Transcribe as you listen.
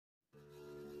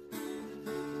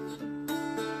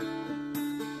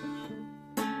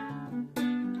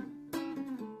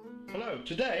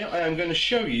today I am going to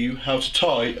show you how to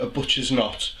tie a butcher's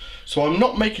knot. So I'm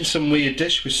not making some weird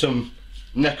dish with some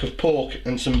neck of pork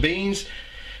and some beans.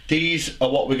 These are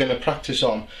what we're going to practice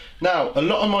on. Now, a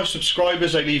lot of my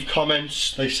subscribers, they leave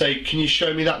comments, they say, can you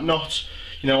show me that knot?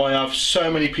 You know, I have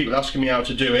so many people asking me how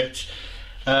to do it.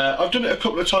 I've done it a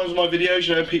couple of times in my videos,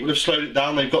 you know, people have slowed it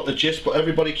down, they've got the gist, but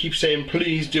everybody keeps saying,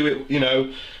 please do it, you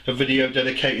know, a video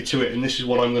dedicated to it, and this is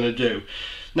what I'm going to do.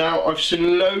 Now, I've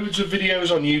seen loads of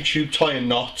videos on YouTube tying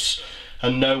knots,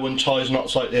 and no one ties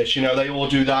knots like this. You know, they all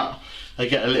do that. They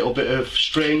get a little bit of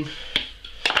string,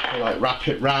 they like wrap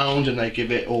it round, and they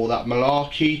give it all that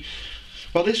malarkey.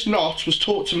 Well, this knot was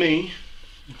taught to me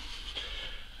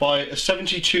by a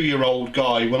 72-year-old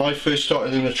guy when I first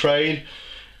started in the trade.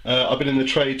 I've been in the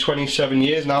trade 27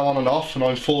 years now, on and off, and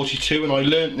I'm 42, and I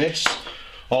learnt this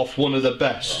off one of the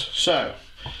best. So,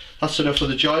 that's enough of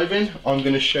the jiving. I'm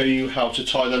going to show you how to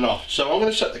tie the knot. So I'm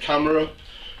going to set the camera up,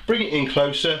 bring it in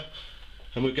closer,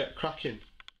 and we'll get cracking.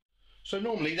 So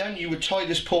normally then you would tie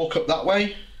this pork up that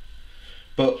way,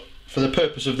 but for the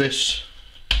purpose of this,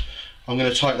 I'm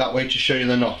going to tie it that way to show you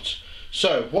the knot.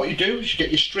 So what you do is you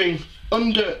get your string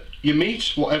under your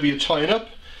meat, whatever you're tying up.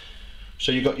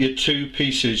 So you've got your two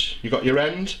pieces. You've got your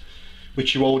end,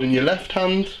 which you hold in your left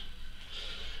hand,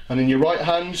 and in your right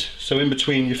hand, so in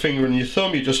between your finger and your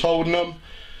thumb, you're just holding them,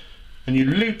 and you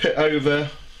loop it over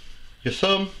your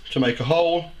thumb to make a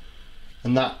hole,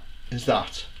 and that is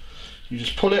that. You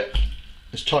just pull it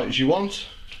as tight as you want,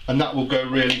 and that will go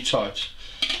really tight.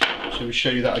 So we show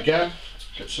you that again.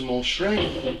 Get some more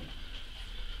string.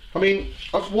 I mean,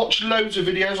 I've watched loads of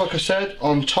videos, like I said,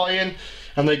 on tying,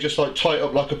 and they just like tie it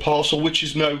up like a parcel, which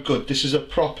is no good. This is a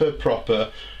proper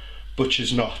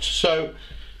butcher's knot. So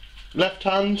left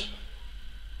hand,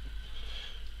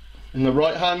 in the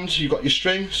right hand you've got your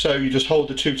string, so you just hold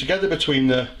the two together between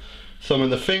the thumb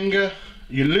and the finger,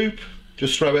 you loop,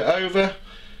 just throw it over, and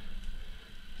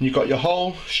you've got your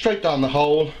hole, straight down the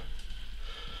hole,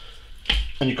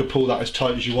 and you can pull that as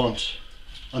tight as you want,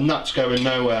 and that's going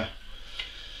nowhere.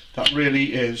 That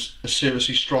really is a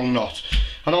seriously strong knot,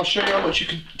 and I'll show you how much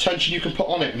tension you can put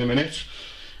on it in a minute.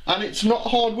 And it's not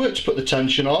hard work to put the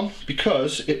tension on,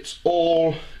 because it's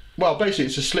all, well, basically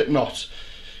it's a slip knot,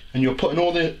 and you're putting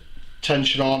all the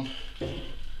tension on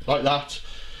like that.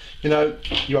 You know,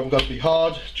 you haven't got to be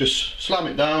hard, just slam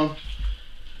it down,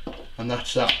 and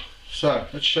that's that. So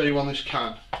let's show you on this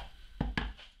can.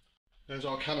 There's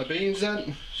our can of beans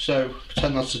then, so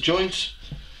pretend that's the joint.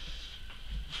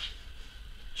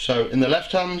 So in the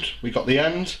left hand we got the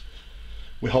end,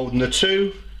 we're holding the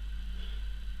two,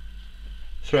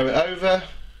 throw it over,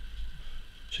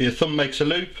 so your thumb makes a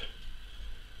loop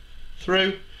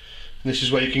through, and this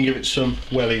is where you can give it some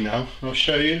welly now. I'll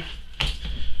show you.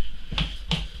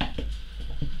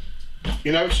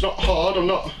 You know, it's not hard, I'm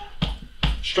not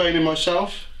straining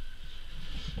myself.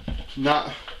 And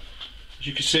that, as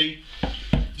you can see,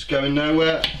 it's going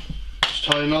nowhere. Just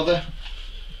tie another.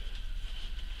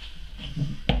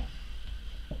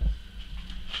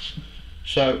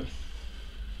 So,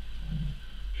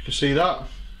 you can see that.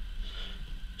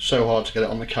 So hard to get it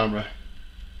on the camera.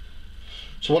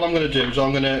 So what I'm going to do is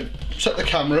I'm going to set the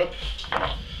camera up,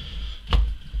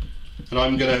 and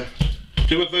I'm going to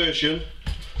do a version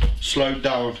slowed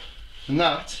down, and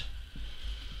that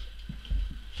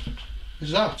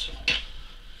is that.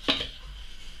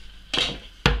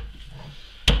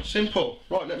 Simple.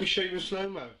 Right, let me show you in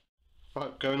slow-mo.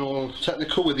 Right, going all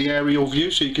technical with the aerial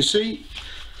view so you can see.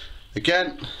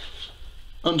 Again,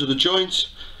 under the joint,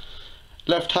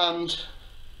 left hand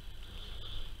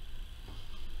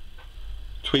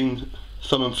between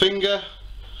thumb and finger,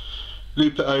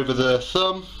 loop it over the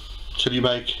thumb till you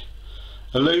make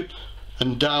a loop,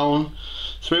 and down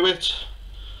through it,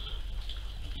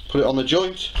 put it on the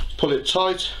joint, pull it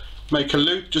tight, make a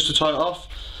loop just to tie it off,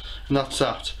 and that's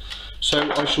that. So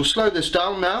I shall slow this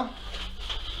down now,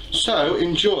 so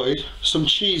enjoy some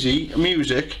cheesy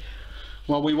music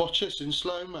while we watch this in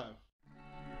slow-mo.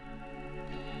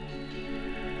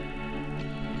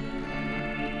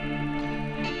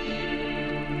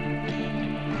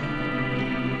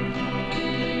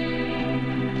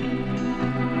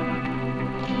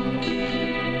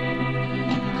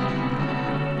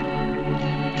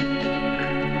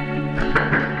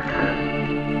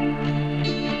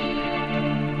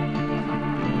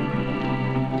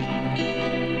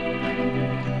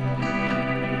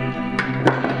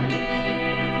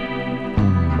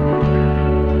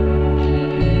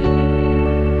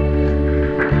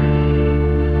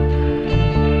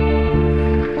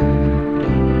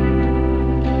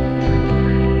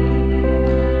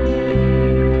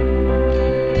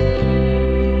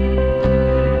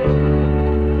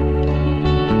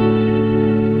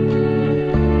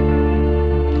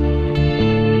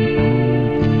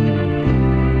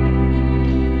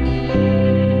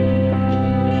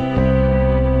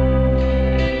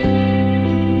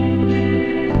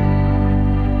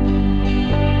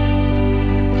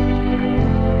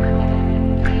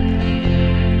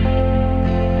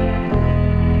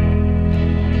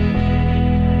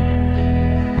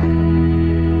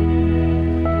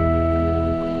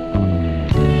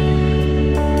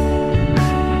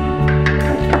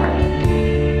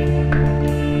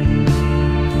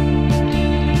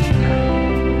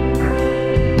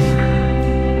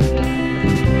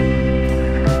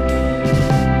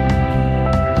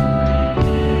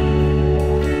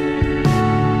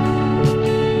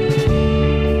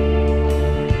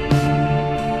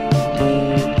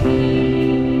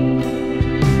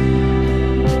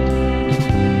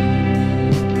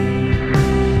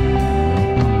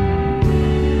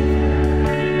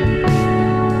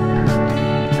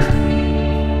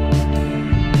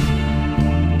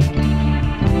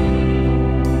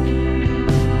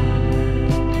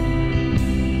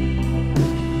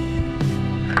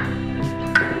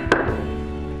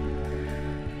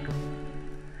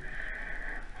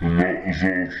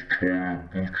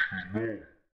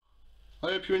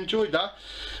 I hope you enjoyed that.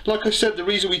 Like I said, the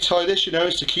reason we tie this, you know,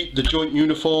 is to keep the joint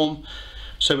uniform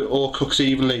so it all cooks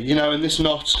evenly, you know. And this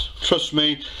knot, trust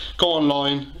me, go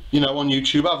online, you know, on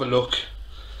YouTube, have a look,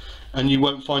 and you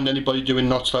won't find anybody doing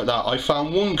knots like that. I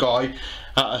found one guy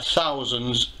out of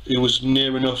thousands who was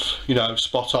near enough, you know,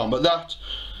 spot on, but that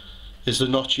is the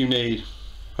knot you need.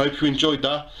 Hope you enjoyed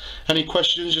that. Any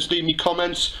questions, just leave me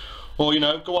comments, or, you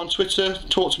know, go on Twitter,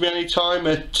 talk to me anytime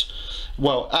at,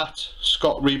 well, at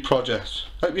TheScottReaProject.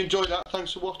 Hope you enjoyed that.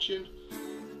 Thanks for watching.